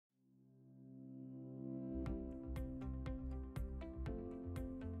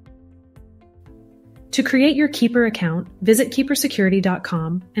To create your Keeper account, visit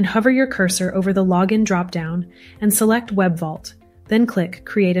keepersecurity.com and hover your cursor over the Login dropdown and select Web Vault, then click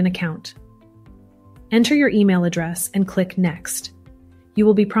Create an Account. Enter your email address and click Next. You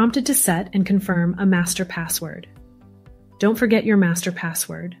will be prompted to set and confirm a master password. Don't forget your master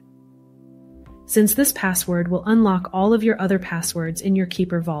password, since this password will unlock all of your other passwords in your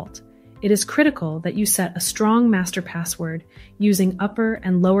Keeper vault. It is critical that you set a strong master password using upper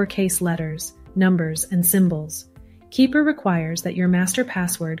and lowercase letters, numbers, and symbols. Keeper requires that your master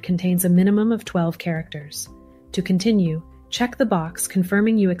password contains a minimum of 12 characters. To continue, check the box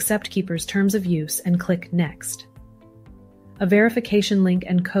confirming you accept Keeper's terms of use and click Next. A verification link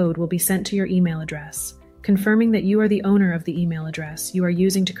and code will be sent to your email address, confirming that you are the owner of the email address you are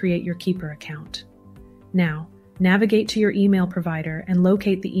using to create your Keeper account. Now, navigate to your email provider and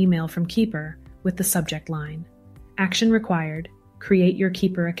locate the email from Keeper with the subject line. Action required: create your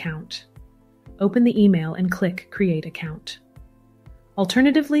Keeper account. Open the email and click Create Account.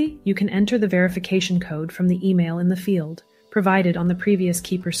 Alternatively, you can enter the verification code from the email in the field provided on the previous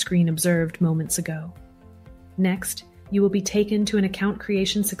Keeper screen observed moments ago. Next, you will be taken to an account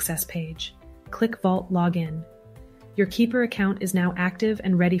creation success page. Click Vault Login. Your Keeper account is now active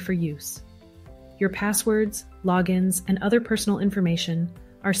and ready for use. Your passwords, logins, and other personal information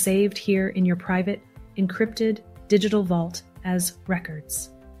are saved here in your private, encrypted, digital vault as records.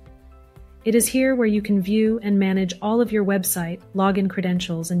 It is here where you can view and manage all of your website, login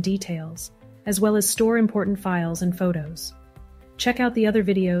credentials, and details, as well as store important files and photos. Check out the other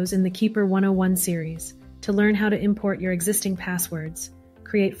videos in the Keeper 101 series to learn how to import your existing passwords,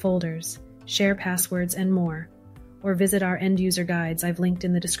 create folders, share passwords, and more, or visit our end-user guides I've linked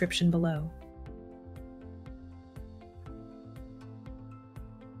in the description below.